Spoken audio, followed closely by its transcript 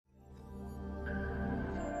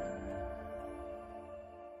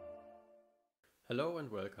Hello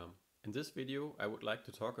and welcome. In this video I would like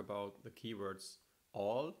to talk about the keywords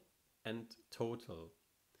all and total.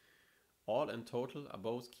 All and total are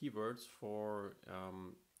both keywords for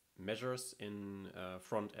measures in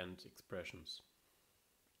front-end expressions.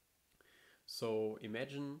 So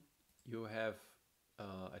imagine you have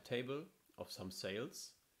a table of some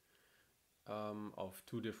sales of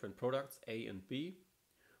two different products, A and B,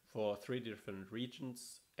 for three different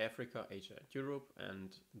regions: Africa, Asia and Europe,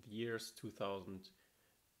 and the years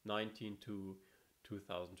 2019 to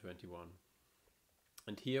 2021.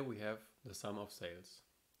 And here we have the sum of sales.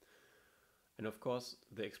 And of course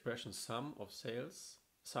the expression sum of sales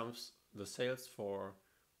sums the sales for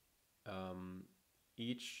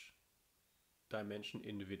each dimension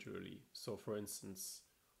individually. So for instance,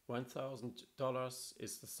 $1,000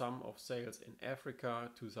 is the sum of sales in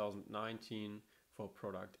Africa 2019 for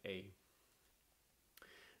product A.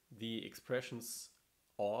 The expressions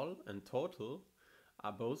all and total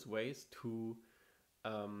are both ways to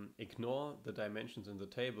ignore the dimensions in the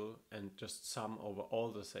table and just sum over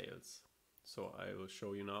all the sales. So I will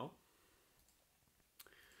show you now.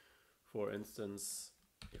 For instance,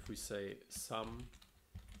 if we say sum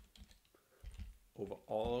over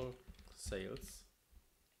all sales,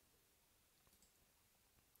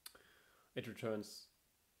 it returns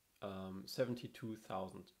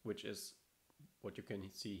 72,000, which is what you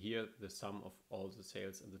can see here, the sum of all the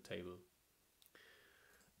sales in the table.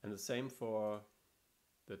 And the same for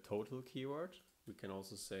the total keyword. We can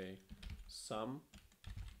also say sum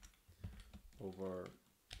over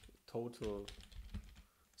total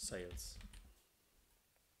sales.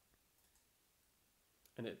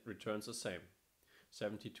 And it returns the same,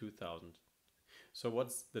 72,000. So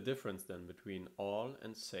what's the difference then between all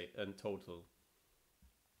and total?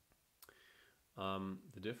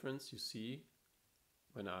 The difference you see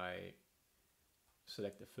when I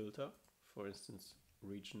select a filter, for instance,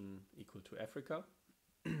 region equal to Africa,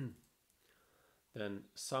 then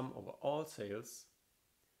sum over all sales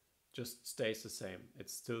just stays the same.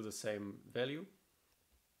 It's still the same value,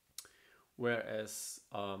 whereas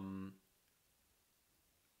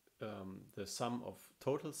the sum of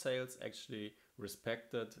total sales actually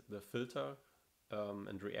respected the filter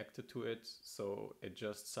and reacted to it, so it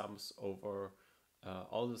just sums over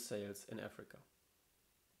all the sales in Africa.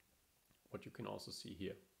 What you can also see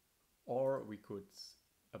here. Or we could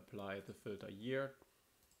apply the filter year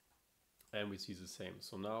and we see the same.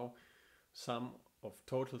 So now sum of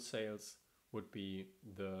total sales would be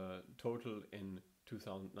the total in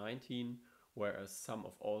 2019, whereas sum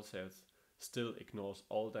of all sales still ignores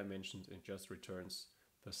all dimensions and just returns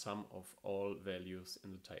the sum of all values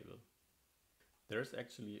in the table. There's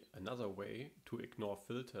actually another way to ignore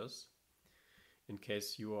filters. In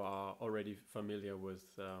case you are already familiar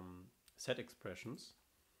with set expressions,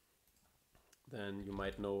 then you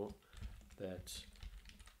might know that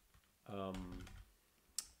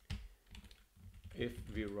if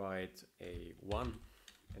we write a 1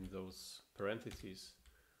 in those parentheses,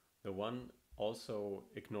 the 1 also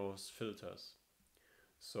ignores filters.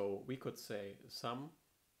 So we could say sum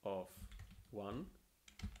of 1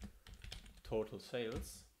 total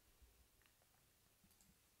sales,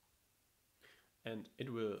 and it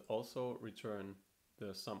will also return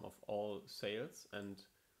the sum of all sales, and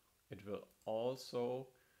it will also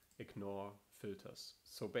ignore filters.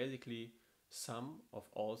 So basically sum of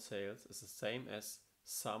all sales is the same as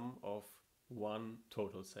sum of 1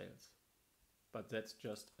 total sales. But that's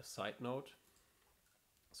just a side note.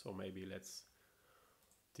 So maybe let's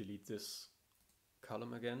delete this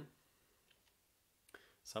column again.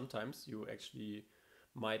 Sometimes you actually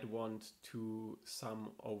might want to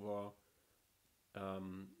sum over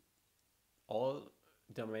all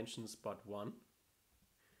dimensions but 1.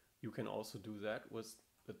 You can also do that with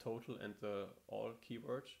the total and the all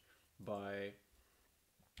keyword by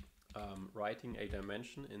writing a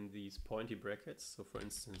dimension in these pointy brackets. So for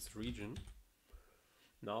instance, region.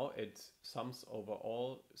 Now it sums over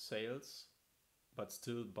all sales, but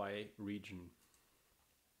still by region.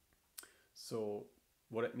 So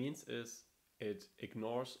what it means is it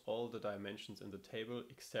ignores all the dimensions in the table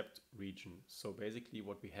except region. So basically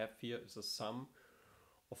what we have here is a sum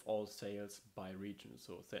of all sales by region.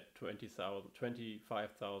 So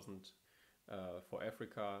 25,000 for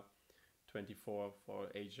Africa, 24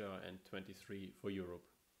 for Asia, and 23 for Europe.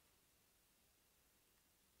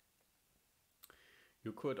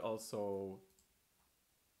 You could also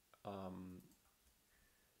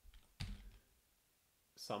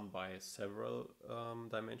sum by several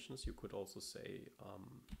dimensions. You could also say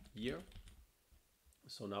year.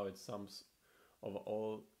 So now it sums over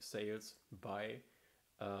all sales by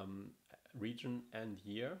region and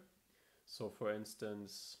year. So for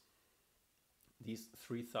instance, these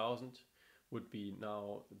 3,000 would be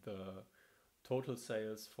now the total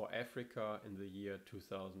sales for Africa in the year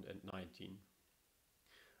 2019.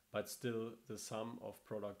 But still the sum of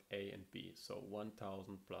product A and B. So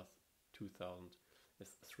 1,000 plus 2,000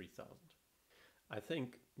 is 3,000. I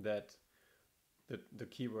think that the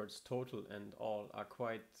keywords total and all are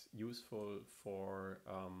quite useful for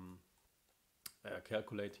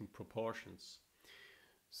calculating proportions.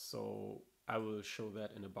 So I will show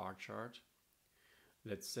that in a bar chart.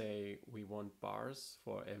 Let's say we want bars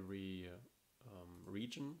for every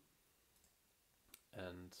region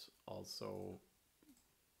and also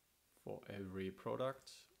for every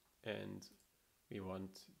product, and we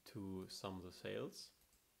want to sum the sales.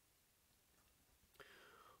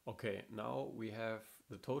 Okay, now we have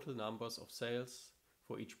the total numbers of sales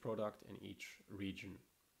for each product in each region.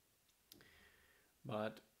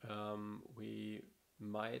 But we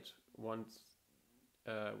might want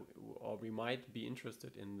or we might be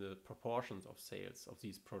interested in the proportions of sales of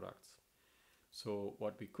these products. So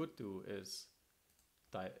what we could do is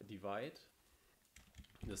divide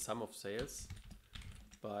the sum of sales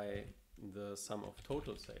by the sum of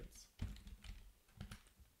total sales.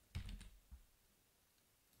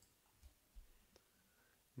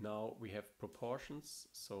 Now we have proportions,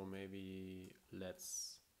 so maybe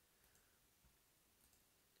let's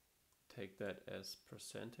take that as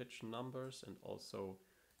percentage numbers and also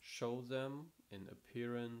show them in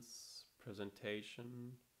appearance,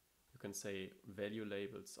 presentation. You can say value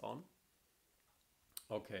labels on.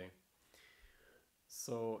 Okay,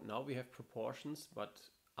 so now we have proportions, but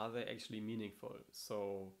are they actually meaningful?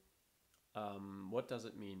 So what does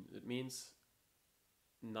it mean? It means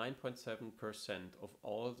 9.7% of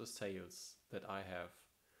all the sales that I have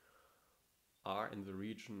are in the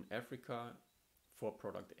region Africa for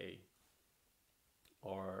product A,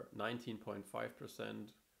 or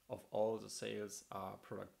 19.5% of all the sales are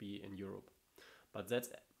product B in Europe. But that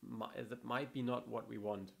might be not what we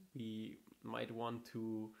want. We might want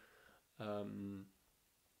to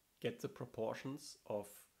get the proportions of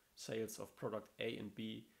sales of product A and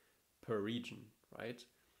B per region, right?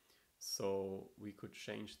 So we could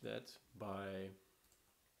change that by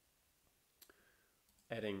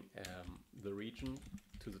adding the region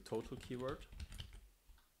to the total keyword.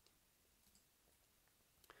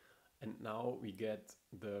 And now we get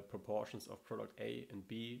the proportions of product A and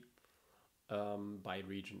B by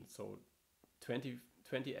region. So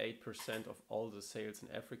 28% of all the sales in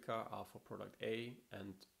Africa are for product A,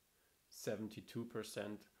 and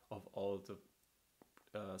 72% of all the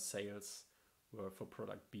sales were for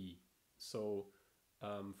product B. So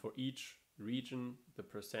for each region, the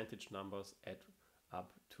percentage numbers add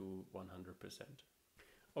up to 100%.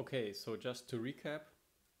 Okay, so just to recap,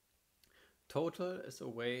 total is a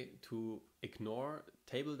way to ignore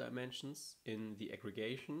table dimensions in the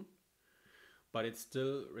aggregation, but it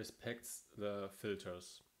still respects the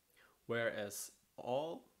filters, whereas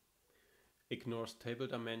all ignores table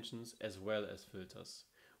dimensions as well as filters,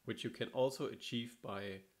 which you can also achieve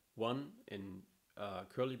by 1 in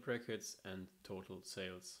curly brackets and total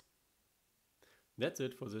sales. That's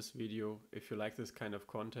it for this video. If you like this kind of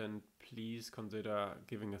content, please consider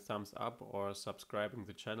giving a thumbs up or subscribing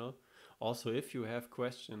the channel. Also, if you have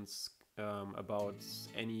questions about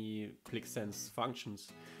any Qlik Sense functions,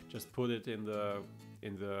 just put it in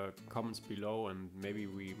the comments below and maybe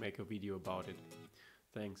we make a video about it.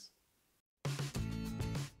 Thanks.